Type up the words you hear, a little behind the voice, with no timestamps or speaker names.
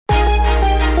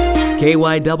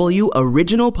KYW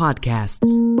Original Podcasts.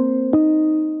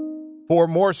 For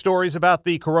more stories about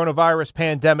the coronavirus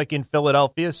pandemic in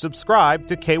Philadelphia, subscribe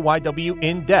to KYW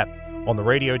In Depth on the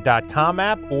radio.com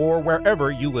app or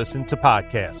wherever you listen to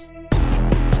podcasts.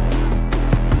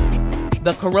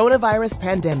 The coronavirus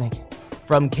pandemic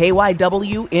from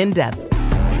KYW In Depth.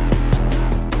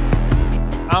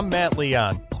 I'm Matt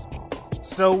Leon.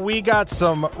 So we got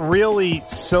some really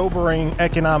sobering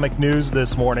economic news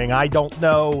this morning. I don't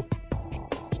know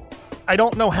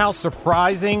how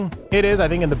surprising it is. I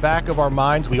think in the back of our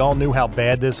minds, we all knew how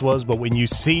bad this was. But when you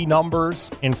see numbers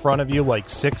in front of you, like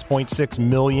 6.6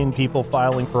 million people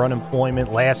filing for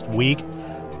unemployment last week,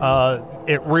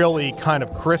 it really kind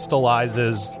of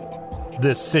crystallizes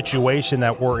this situation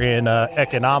that we're in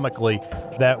economically,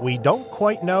 that we don't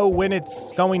quite know when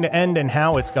it's going to end and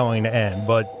how it's going to end.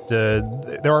 But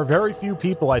there are very few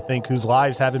people, I think, whose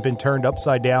lives haven't been turned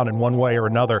upside down in one way or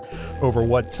another over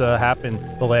what's happened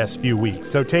the last few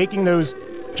weeks. So taking those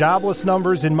jobless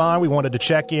numbers in mind, we wanted to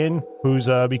check in who's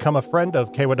become a friend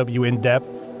of KYW In Depth,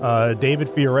 David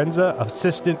Fiorenza,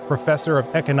 assistant professor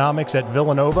of economics at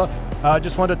Villanova.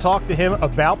 Just wanted to talk to him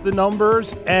about the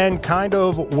numbers and kind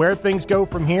of where things go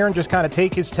from here, and just kind of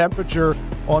take his temperature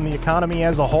on the economy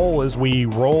as a whole as we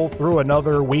roll through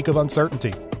another week of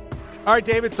uncertainty. All right,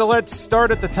 David, so let's start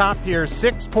at the top here.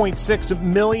 6.6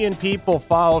 million people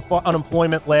filed for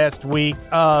unemployment last week.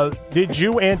 Did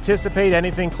you anticipate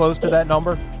anything close to that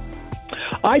number?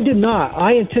 I did not.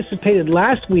 I anticipated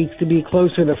last week to be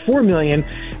closer to 4 million,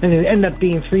 and it ended up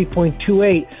being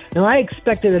 3.28. And I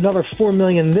expected another 4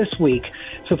 million this week.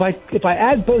 So if I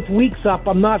add both weeks up,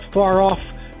 I'm not far off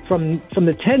from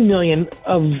the 10 million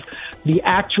of the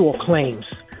actual claims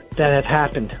that have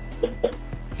happened.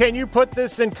 Can you put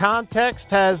this in context?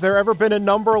 Has there ever been a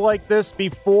number like this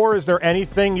before? Is there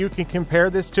anything you can compare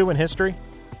this to in history?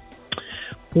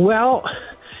 Well,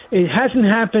 it hasn't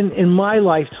happened in my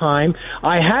lifetime.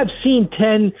 I have seen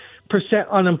 10%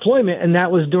 unemployment, and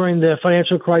that was during the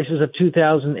financial crisis of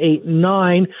 2008 and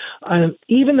 9.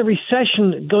 Even the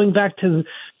recession going back to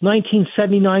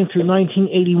 1979 through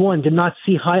 1981 did not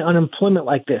see high unemployment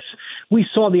like this. We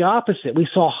saw the opposite. We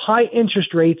saw high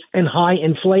interest rates and high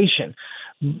inflation,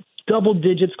 double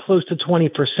digits, close to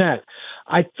 20%.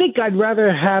 I think I'd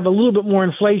rather have a little bit more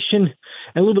inflation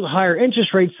and a little bit higher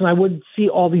interest rates than I would see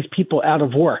all these people out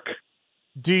of work.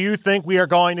 Do you think we are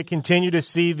going to continue to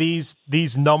see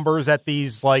these numbers at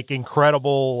these like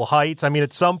incredible heights? I mean,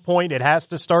 at some point it has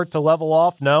to start to level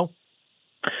off, no?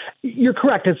 You're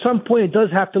correct. At some point it does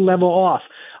have to level off.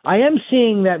 I am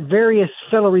seeing that various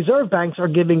Federal Reserve banks are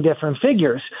giving different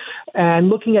figures. And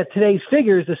looking at today's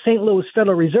figures, the St. Louis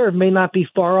Federal Reserve may not be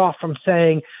far off from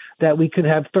saying that we could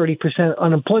have 30%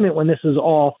 unemployment when this is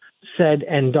all said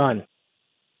and done.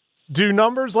 Do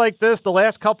numbers like this, the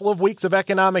last couple of weeks of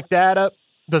economic data,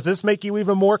 does this make you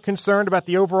even more concerned about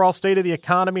the overall state of the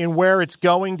economy and where it's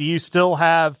going? Do you still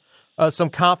have some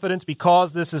confidence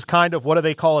because this is kind of, what do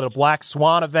they call it, a black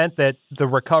swan event, that the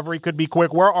recovery could be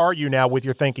quick? Where are you now with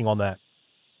your thinking on that?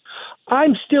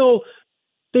 I'm still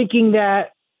thinking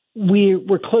that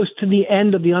we're close to the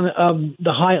end of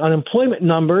the high unemployment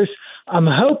numbers. I'm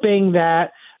hoping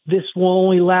that this will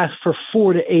only last for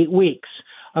 4 to 8 weeks.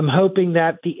 I'm hoping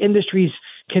that the industries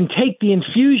can take the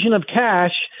infusion of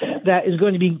cash that is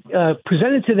going to be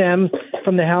presented to them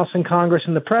from the House and Congress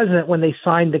and the President when they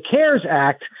sign the CARES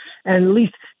Act, and at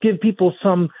least give people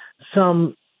some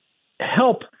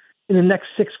help in the next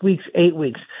 6 weeks, 8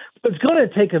 weeks. But it's going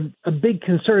to take a big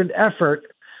concerted effort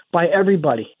by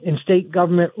everybody in state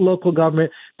government, local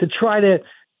government, to try to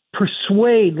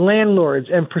persuade landlords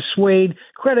and persuade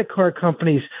credit card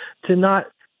companies to not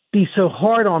be so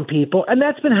hard on people. And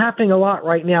that's been happening a lot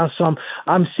right now. So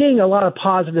I'm seeing a lot of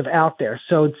positive out there.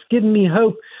 So it's giving me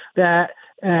hope that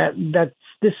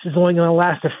this is only going to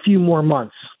last a few more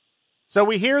months. So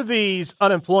we hear these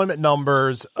unemployment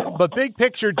numbers, but big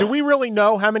picture, do we really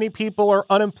know how many people are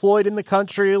unemployed in the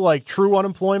country, like true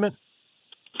unemployment?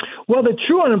 Well, the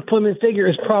true unemployment figure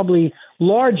is probably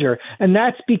larger, and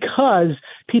that's because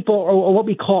people are what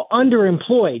we call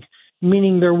underemployed,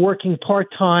 meaning they're working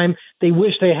part-time, they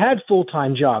wish they had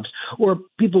full-time jobs, or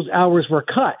people's hours were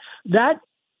cut. That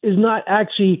is not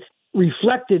actually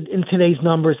reflected in today's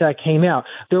numbers that came out.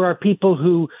 There are people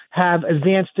who have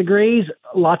advanced degrees,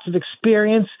 lots of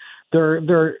experience,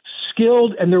 they're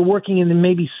skilled, and they're working in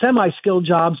maybe semi-skilled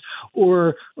jobs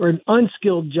or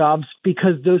unskilled jobs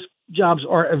because those jobs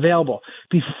are available.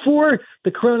 Before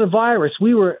the coronavirus,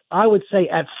 we were, I would say,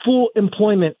 at full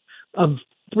employment of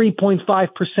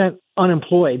 3.5%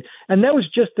 unemployed. And that was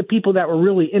just the people that were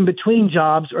really in between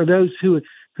jobs, or those who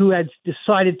had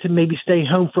decided to maybe stay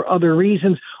home for other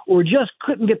reasons, or just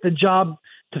couldn't get the job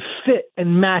to fit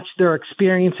and match their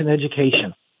experience and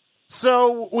education.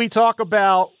 So we talk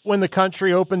about when the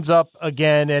country opens up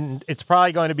again, and it's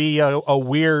probably going to be a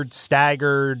weird,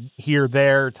 staggered here,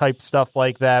 there type stuff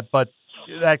like that, but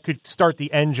that could start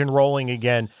the engine rolling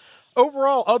again.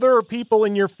 Overall, other people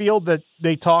in your field that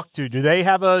they talk to, do they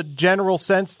have a general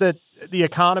sense that the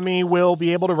economy will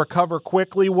be able to recover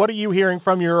quickly? What are you hearing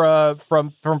from your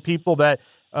from people that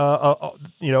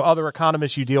other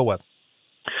economists you deal with?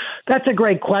 That's a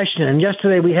great question. And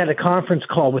yesterday we had a conference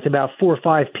call with about 4 or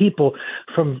 5 people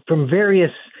from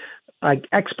various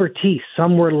expertise.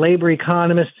 Some were labor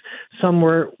economists, some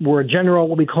were general,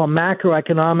 what we call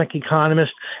macroeconomic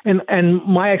economists, and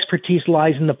my expertise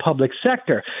lies in the public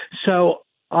sector. So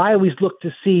I always look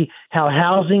to see how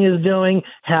housing is doing,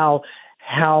 how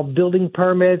building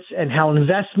permits, and how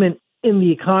investment in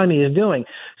the economy is doing.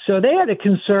 So they had a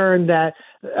concern that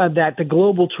the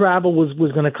global travel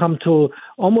was going to come to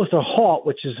almost a halt,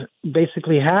 which has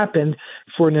basically happened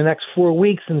for the next 4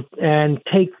 weeks, and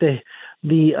take the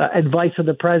advice of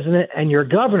the president and your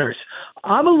governors.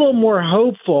 I'm a little more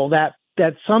hopeful that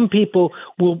some people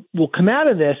will come out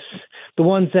of this. The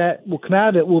ones that will come out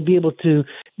of it will be able to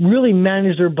really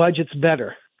manage their budgets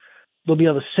better. They'll be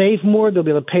able to save more. They'll be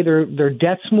able to pay their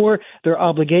debts more, their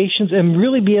obligations, and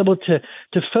really be able to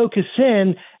focus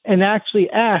in and actually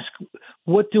ask,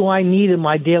 what do I need in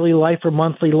my daily life or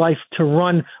monthly life to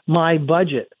run my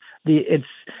budget? We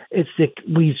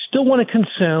still want to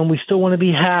consume. We still want to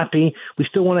be happy. We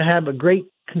still want to have a great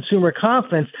consumer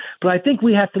confidence. But I think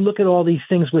we have to look at all these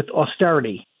things with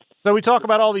austerity. So we talk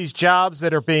about all these jobs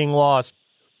that are being lost.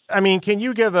 I mean, can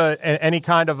you give any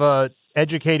kind of a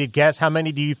educated guess? How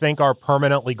many do you think are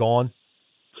permanently gone?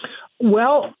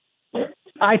 Well,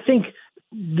 I think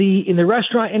in the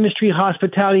restaurant industry,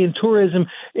 hospitality, and tourism,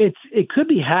 it could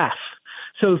be half.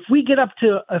 So if we get up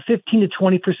to a 15 to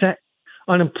 20%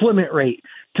 unemployment rate,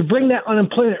 to bring that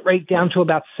unemployment rate down to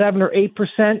about 7 or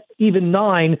 8%, even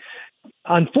 9%,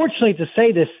 unfortunately to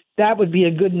say this, that would be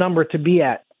a good number to be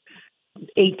at,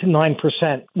 8 to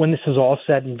 9% when this is all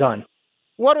said and done.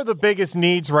 What are the biggest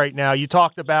needs right now? You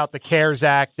talked about the CARES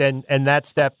Act and that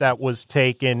step that was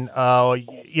taken.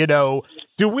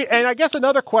 Do we? And I guess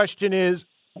another question is,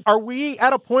 are we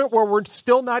at a point where we're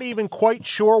still not even quite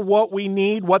sure what we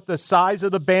need, what the size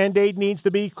of the Band-Aid needs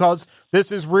to be? Because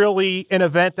this is really an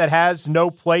event that has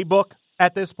no playbook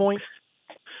at this point.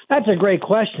 That's a great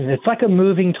question. It's like a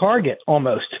moving target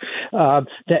almost.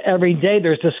 That every day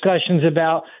there's discussions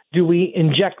about, do we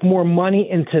inject more money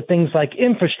into things like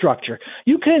infrastructure?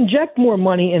 You can inject more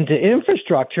money into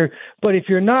infrastructure, but if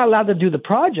you're not allowed to do the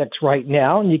projects right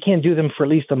now, and you can't do them for at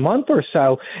least a month or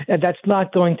so, that's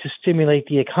not going to stimulate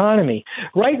the economy.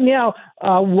 Right now,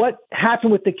 what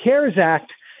happened with the CARES Act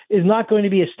is not going to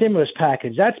be a stimulus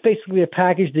package. That's basically a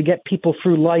package to get people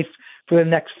through life for the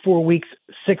next 4 weeks,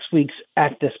 6 weeks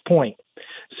at this point.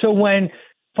 So when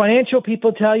financial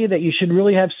people tell you that you should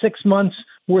really have 6 months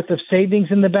worth of savings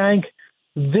in the bank,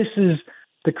 this is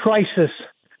the crisis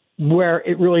where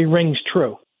it really rings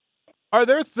true. Are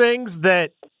there things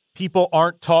that people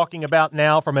aren't talking about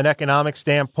now from an economic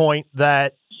standpoint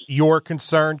that you're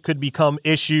concerned could become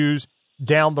issues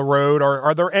down the road? Or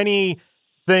are there any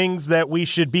things that we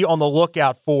should be on the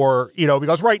lookout for?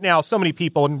 Because right now, so many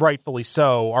people, and rightfully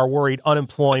so, are worried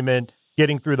unemployment,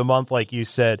 getting through the month, like you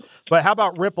said. But how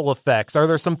about ripple effects? Are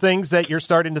there some things that you're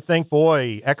starting to think,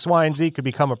 boy, X, Y, and Z could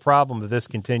become a problem if this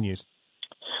continues?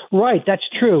 Right, that's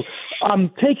true. I'm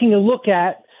taking a look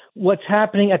at what's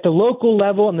happening at the local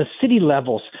level and the city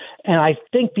levels. And I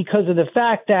think because of the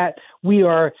fact that we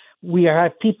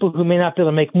have people who may not be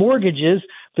able to make mortgages,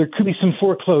 there could be some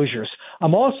foreclosures.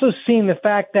 I'm also seeing the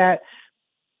fact that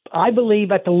I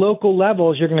believe at the local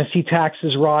levels, you're going to see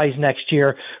taxes rise next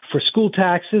year for school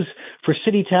taxes, for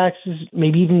city taxes,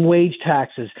 maybe even wage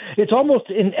taxes. It's almost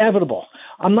inevitable.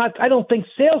 I don't think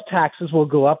sales taxes will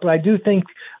go up, but I do think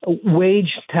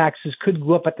wage taxes could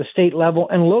go up at the state level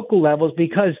and local levels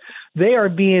because they are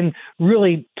being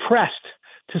really pressed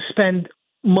to spend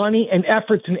money and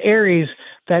efforts in areas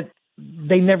that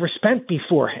they never spent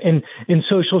before in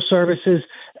social services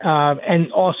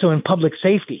and also in public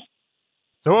safety.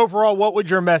 So overall, what would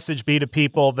your message be to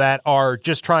people that are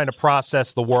just trying to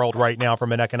process the world right now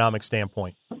from an economic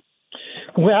standpoint?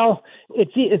 Well,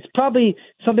 it's probably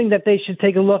something that they should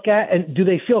take a look at. And do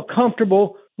they feel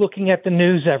comfortable looking at the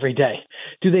news every day?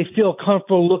 Do they feel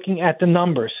comfortable looking at the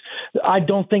numbers? I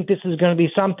don't think this is going to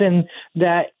be something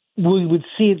that we would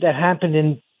see that happened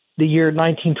in the year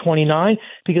 1929,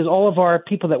 because all of our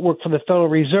people that work for the Federal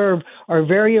Reserve are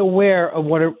very aware of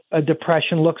what a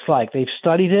depression looks like. They've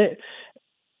studied it.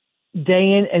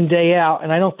 day in and day out,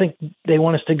 and I don't think they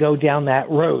want us to go down that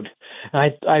road.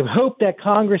 And I hope that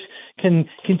Congress can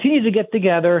continue to get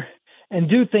together and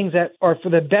do things that are for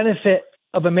the benefit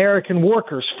of American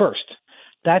workers first.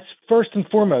 That's first and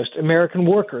foremost, American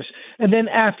workers. And then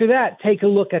after that, take a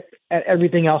look at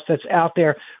everything else that's out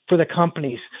there for the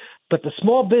companies. But the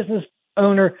small business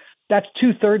owner, that's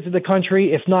 2/3 of the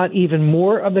country, if not even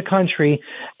more of the country.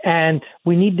 And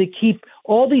we need to keep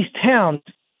all these towns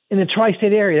in the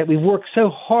tri-state area that we've worked so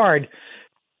hard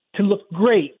to look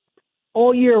great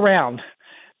all year round.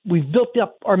 We've built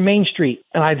up our Main Street,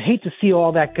 and I'd hate to see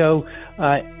all that go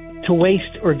to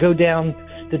waste or go down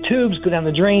the tubes, go down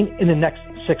the drain in the next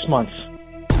 6 months.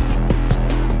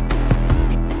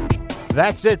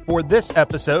 That's it for this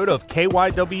episode of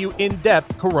KYW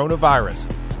In-Depth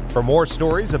Coronavirus. For more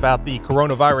stories about the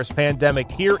coronavirus pandemic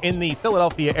here in the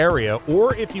Philadelphia area,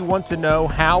 or if you want to know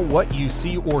how what you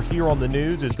see or hear on the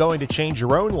news is going to change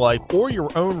your own life or your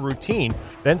own routine,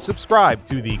 then subscribe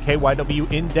to the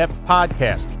KYW In-Depth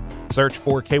podcast. Search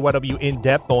for KYW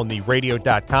In-Depth on the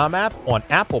radio.com app, on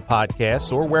Apple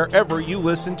Podcasts, or wherever you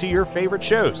listen to your favorite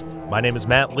shows. My name is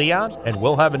Matt Leon, and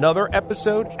we'll have another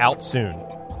episode out soon.